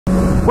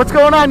What's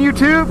going on,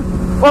 YouTube?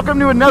 Welcome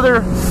to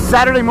another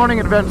Saturday morning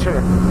adventure.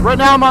 Right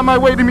now I'm on my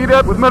way to meet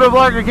up with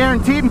motovlogger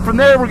Garrenteeed, and from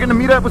there we're going to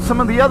meet up with some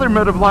of the other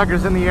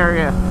motovloggers in the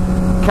area.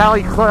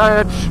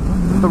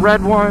 CaliClutch, the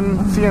red one,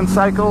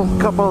 CNCycle,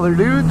 a couple other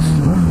dudes,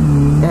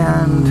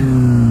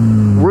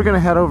 and we're going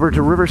to head over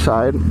to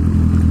Riverside and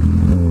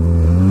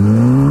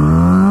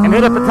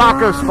hit up a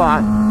taco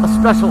spot, a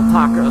special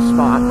taco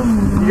spot.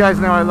 You guys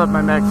know I love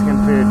my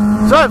Mexican food,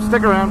 so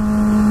stick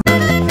around.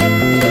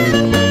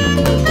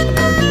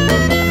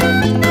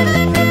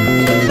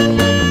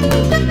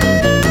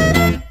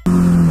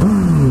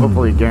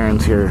 Hopefully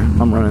Garen's here.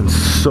 I'm running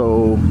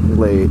so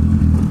late.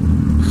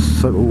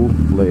 So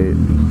late.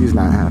 He's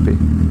not happy.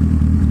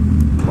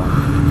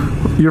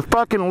 You're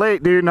fucking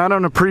late, dude, and I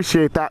don't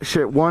appreciate that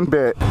shit one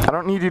bit. I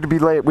don't need you to be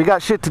late. We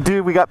got shit to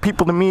do, we got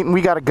people to meet, and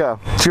we gotta go.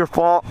 It's your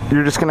fault.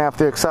 You're just gonna have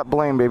to accept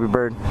blame, baby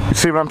bird. You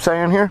see what I'm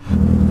saying here?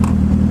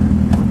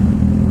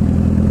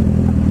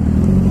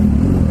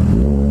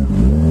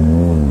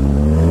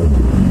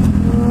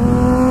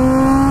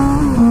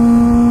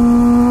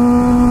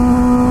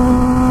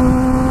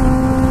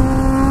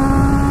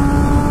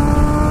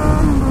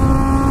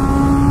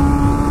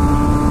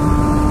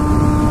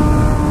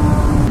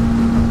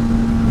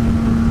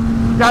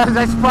 Guys,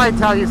 I should probably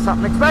tell you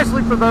something,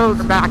 especially for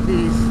those back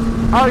east.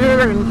 Out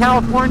here in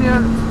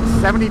California,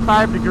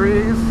 75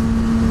 degrees,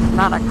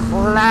 not a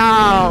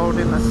cloud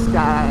in the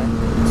sky.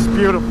 It's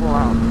beautiful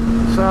out.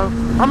 So,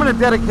 I'm going to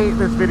dedicate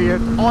this video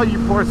to all you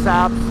poor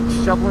saps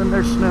shoveling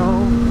their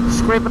snow,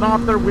 scraping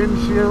off their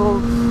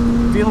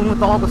windshields, dealing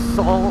with all the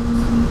salt.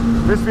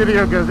 This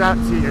video goes out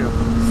to you.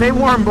 Stay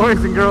warm,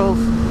 boys and girls.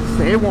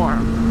 Stay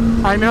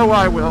warm. I know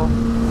I will.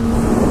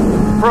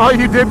 For all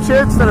you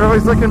dipshits that are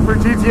always looking for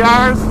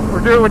GTRs, or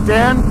do it with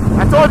Dan,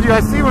 I told you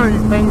I see one of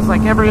these things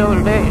like every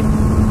other day.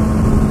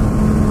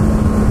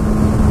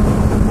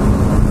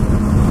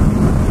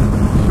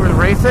 Should we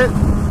race it?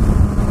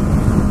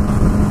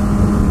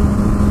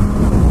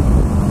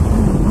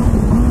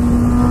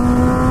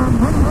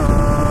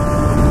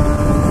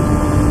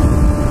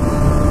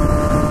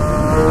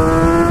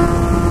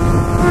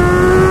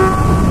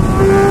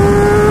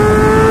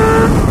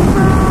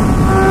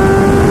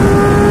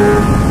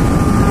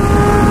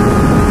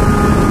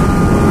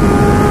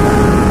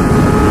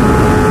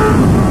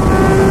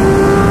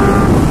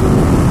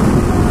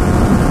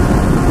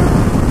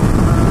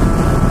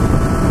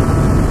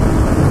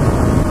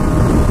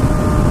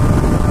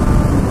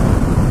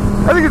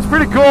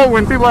 Pretty cool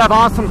when people have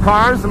awesome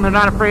cars and they're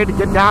not afraid to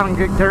get down and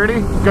get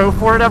dirty. Go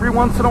for it every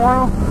once in a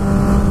while.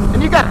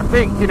 And you gotta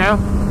think, you know,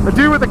 a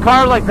dude with a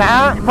car like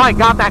that, you probably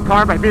got that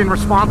car by being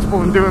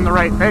responsible and doing the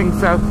right thing.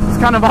 So it's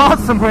kind of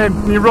awesome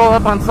when you roll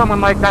up on someone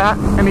like that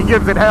and he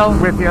gives it hell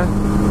with you.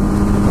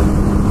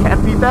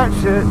 Can't beat that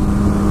shit.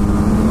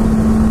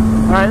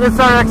 Alright, this is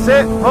our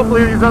exit.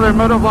 Hopefully these other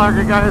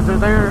motovlogger guys are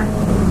there.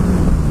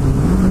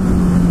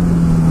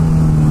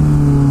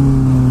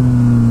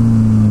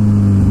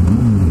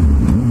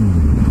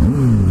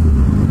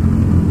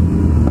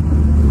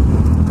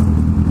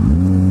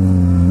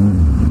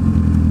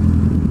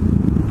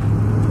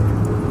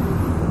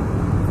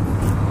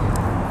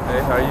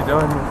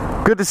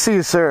 Good to see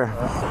you, sir.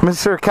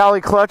 Mr.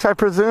 CaliClutch, I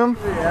presume?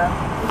 Yeah.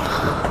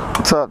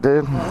 What's up,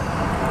 dude?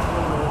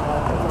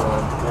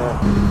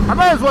 I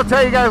might as well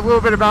tell you guys a little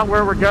bit about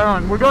where we're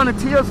going. We're going to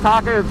Tio's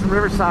Tacos in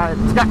Riverside.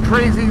 It's got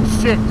crazy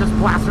shit just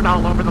plastered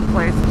all over the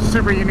place. It's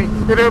super unique.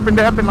 It opened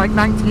up in like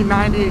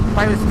 1990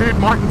 by this dude,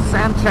 Martin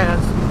Sanchez,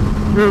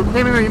 who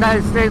came into the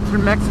United States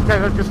from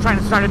Mexico just trying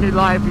to start a new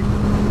life.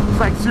 He's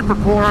like super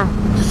poor,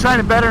 just trying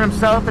to better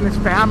himself and his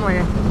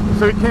family.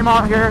 So he came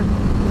out here,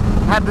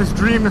 had this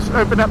dream to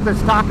open up this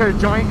taco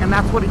joint, and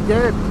that's what he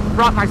did.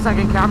 Brought my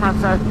second camera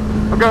and said,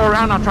 I'll go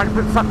around, I'll try to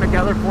put something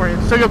together for you,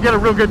 so you'll get a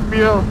real good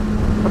feel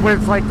of what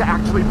it's like to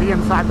actually be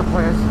inside the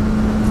place.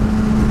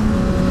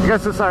 I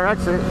guess this is our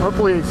exit.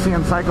 Hopefully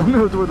CNCycle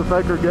knows where the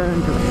fuck we're going,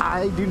 because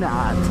I do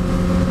not.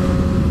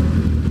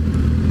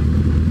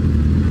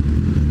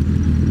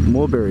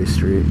 Mulberry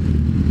Street.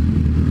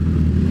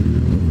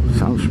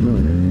 Sounds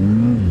familiar.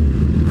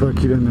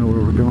 Fuck, you don't know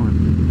where we're going.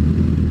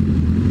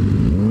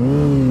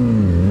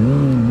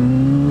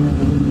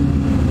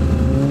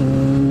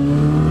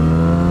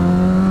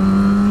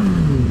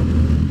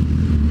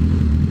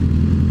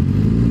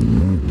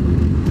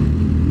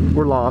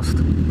 We're lost.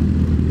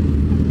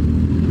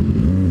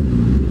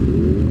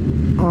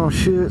 Oh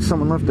shit,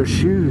 someone left their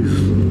shoes.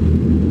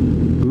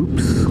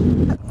 Oops.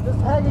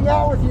 Just hanging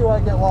out with you, I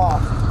get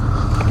lost.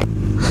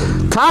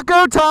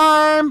 Taco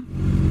time!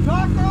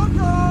 Taco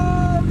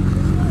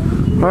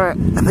time! Alright,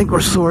 I think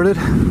we're sorted.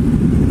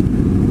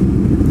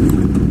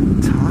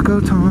 Taco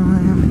time.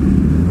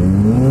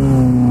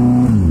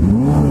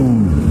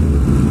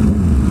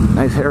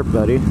 Nice hair,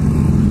 buddy.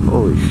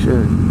 Holy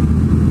shit.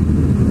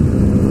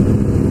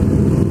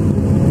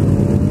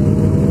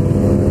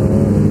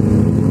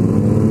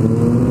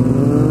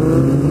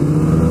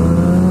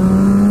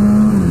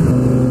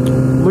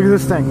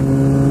 This thing.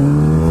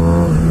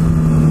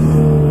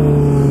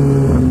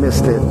 I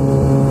missed it.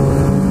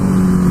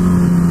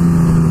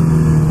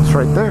 It's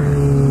right there.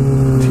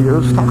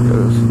 Tio's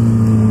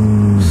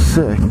Tacos.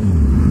 Sick.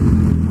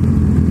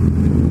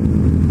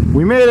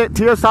 We made it,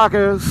 Tio's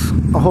Tacos.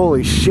 Oh,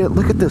 holy shit,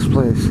 look at this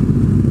place.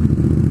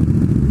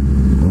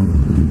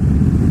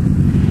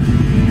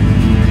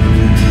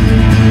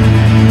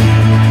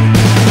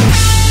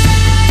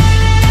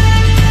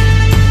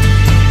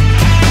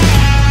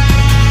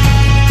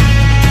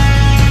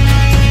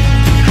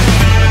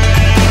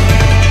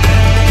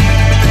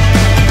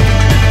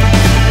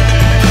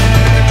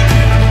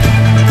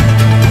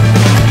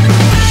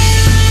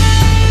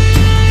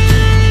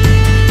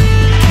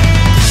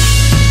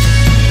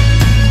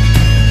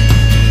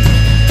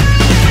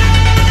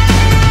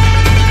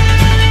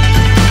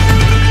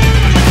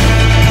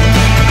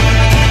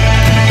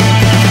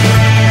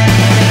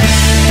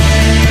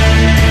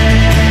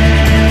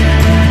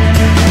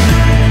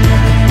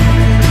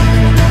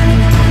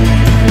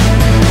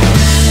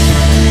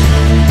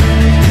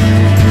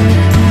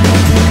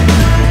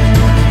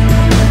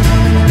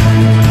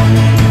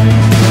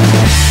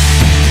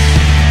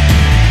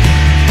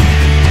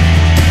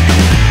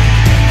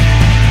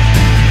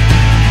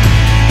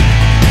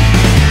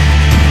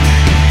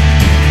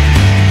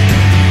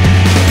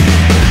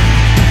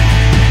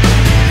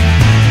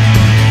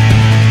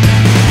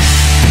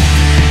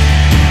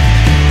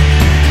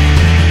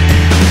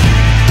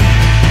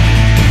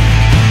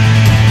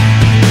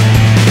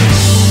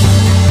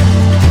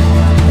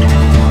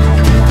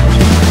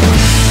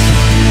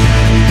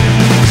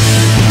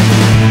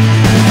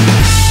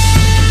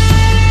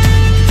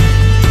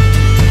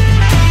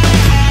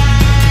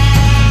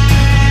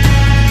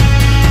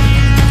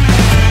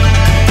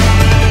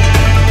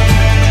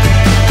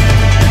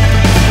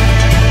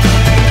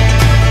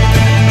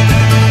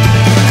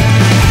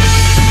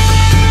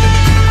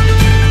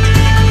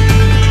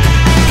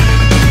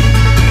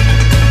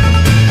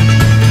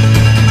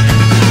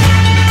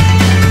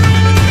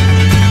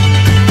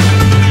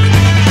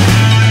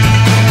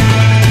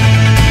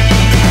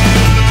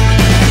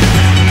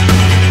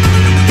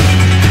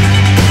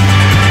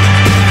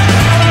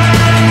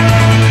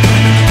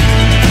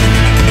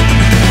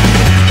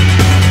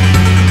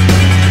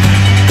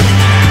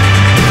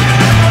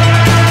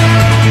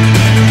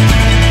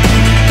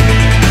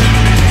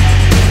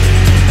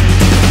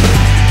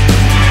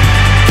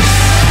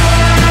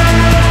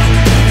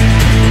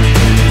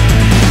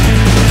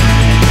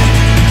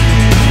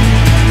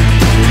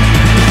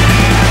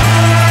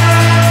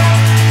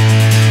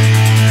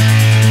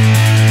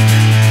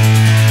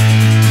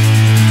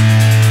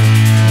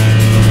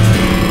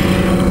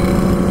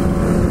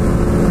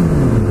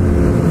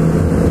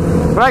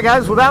 Alright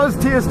guys, well that was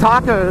Tio's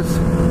Tacos.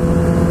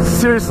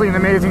 Seriously an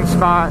amazing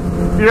spot.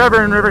 If you're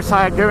ever in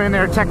Riverside, go in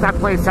there, check that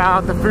place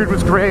out. The food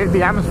was great,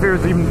 the atmosphere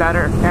was even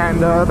better, and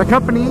the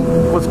company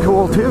was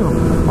cool too.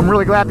 I'm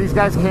really glad these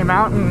guys came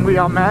out and we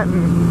all met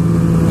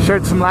and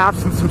shared some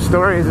laughs and some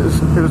stories.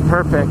 It was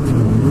perfect.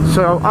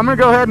 So I'm going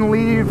to go ahead and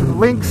leave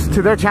links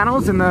to their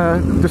channels in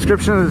the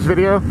description of this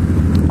video.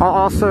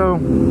 I'll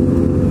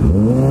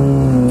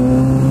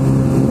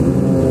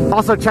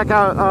also check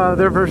out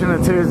their version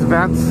of today's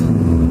events.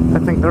 I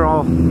think they're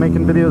all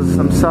making videos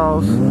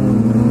themselves.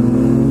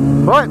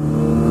 But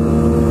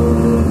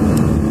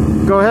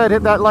go ahead,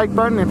 hit that like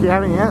button if you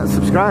haven't yet.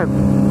 Subscribe.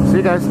 See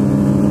you guys.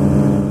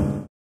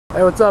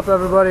 Hey, what's up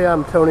everybody?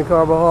 I'm Tony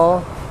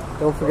Carbajal.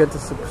 Don't forget to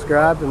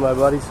subscribe to my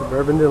buddy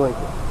Suburban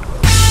Delinquent.